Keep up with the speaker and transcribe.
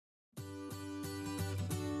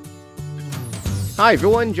Hi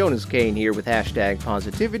everyone, Jonas Kane here with Hashtag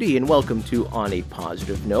Positivity, and welcome to On a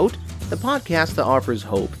Positive Note, the podcast that offers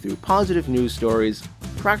hope through positive news stories,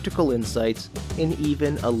 practical insights, and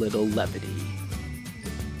even a little levity.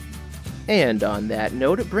 And on that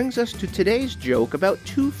note, it brings us to today's joke about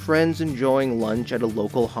two friends enjoying lunch at a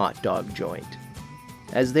local hot dog joint.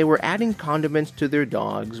 As they were adding condiments to their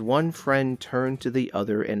dogs, one friend turned to the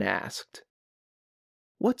other and asked,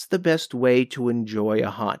 "What's the best way to enjoy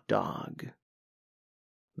a hot dog?"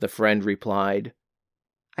 The friend replied,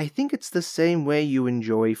 "I think it's the same way you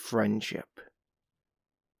enjoy friendship.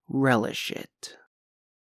 Relish it."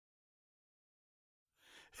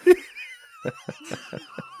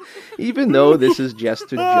 Even though this is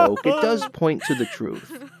just a joke, it does point to the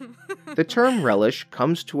truth. The term relish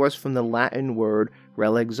comes to us from the Latin word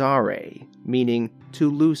relaxare, meaning to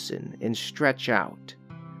loosen and stretch out,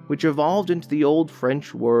 which evolved into the old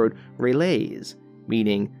French word relaise,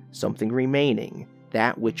 meaning something remaining,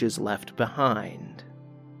 that which is left behind.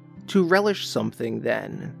 To relish something,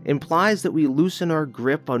 then, implies that we loosen our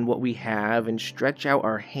grip on what we have and stretch out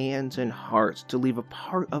our hands and hearts to leave a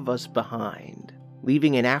part of us behind,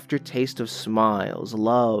 leaving an aftertaste of smiles,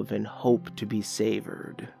 love, and hope to be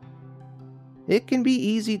savored. It can be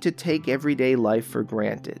easy to take everyday life for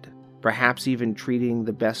granted, perhaps even treating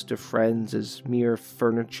the best of friends as mere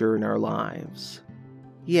furniture in our lives.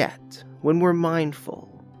 Yet, when we're mindful,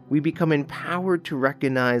 we become empowered to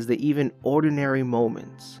recognize that even ordinary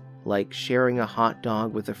moments, like sharing a hot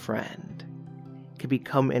dog with a friend, can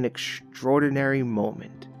become an extraordinary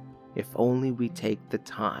moment if only we take the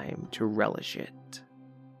time to relish it.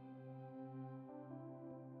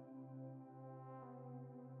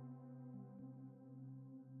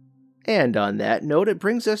 And on that note, it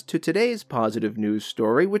brings us to today's positive news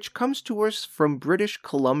story, which comes to us from British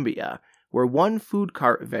Columbia, where one food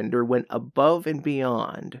cart vendor went above and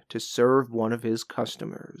beyond to serve one of his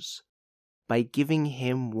customers by giving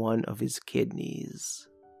him one of his kidneys.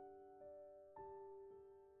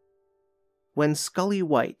 When Scully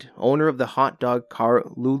White, owner of the hot dog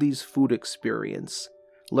cart Luli's Food Experience,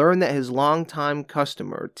 learned that his longtime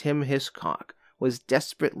customer, Tim Hiscock, was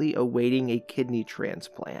desperately awaiting a kidney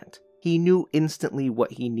transplant, he knew instantly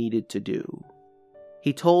what he needed to do.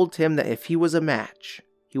 He told Tim that if he was a match,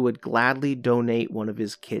 he would gladly donate one of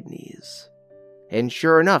his kidneys. And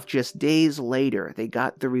sure enough, just days later, they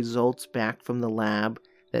got the results back from the lab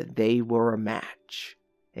that they were a match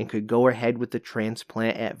and could go ahead with the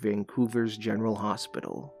transplant at Vancouver's General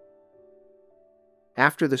Hospital.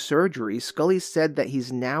 After the surgery, Scully said that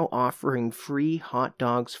he's now offering free hot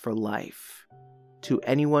dogs for life to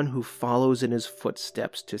anyone who follows in his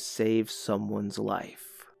footsteps to save someone's life.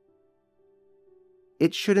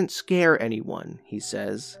 It shouldn't scare anyone, he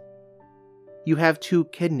says. You have 2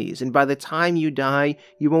 kidneys, and by the time you die,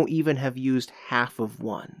 you won't even have used half of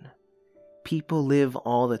one. People live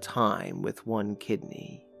all the time with 1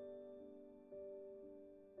 kidney.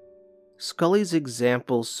 Scully's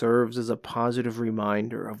example serves as a positive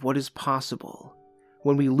reminder of what is possible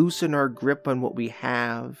when we loosen our grip on what we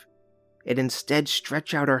have and instead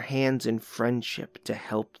stretch out our hands in friendship to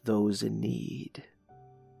help those in need.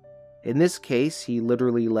 In this case, he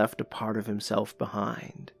literally left a part of himself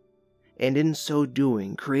behind, and in so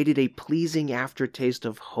doing, created a pleasing aftertaste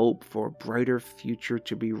of hope for a brighter future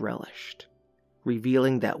to be relished,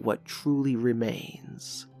 revealing that what truly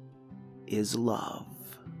remains is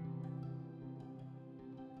love.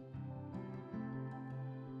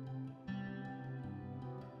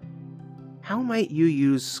 How might you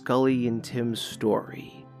use Scully and Tim's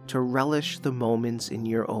story to relish the moments in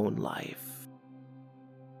your own life?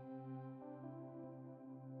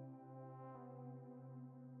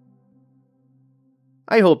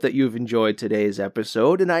 I hope that you've enjoyed today's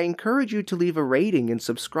episode, and I encourage you to leave a rating and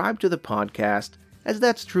subscribe to the podcast, as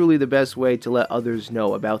that's truly the best way to let others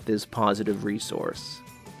know about this positive resource.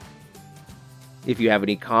 If you have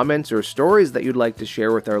any comments or stories that you'd like to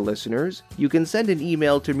share with our listeners, you can send an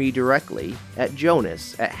email to me directly at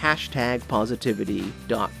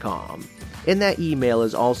jonas@hashtagpositivity.com, and that email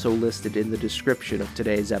is also listed in the description of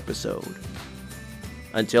today's episode.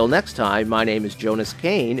 Until next time, my name is Jonas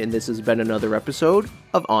Kane, and this has been another episode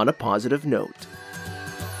of On a Positive Note.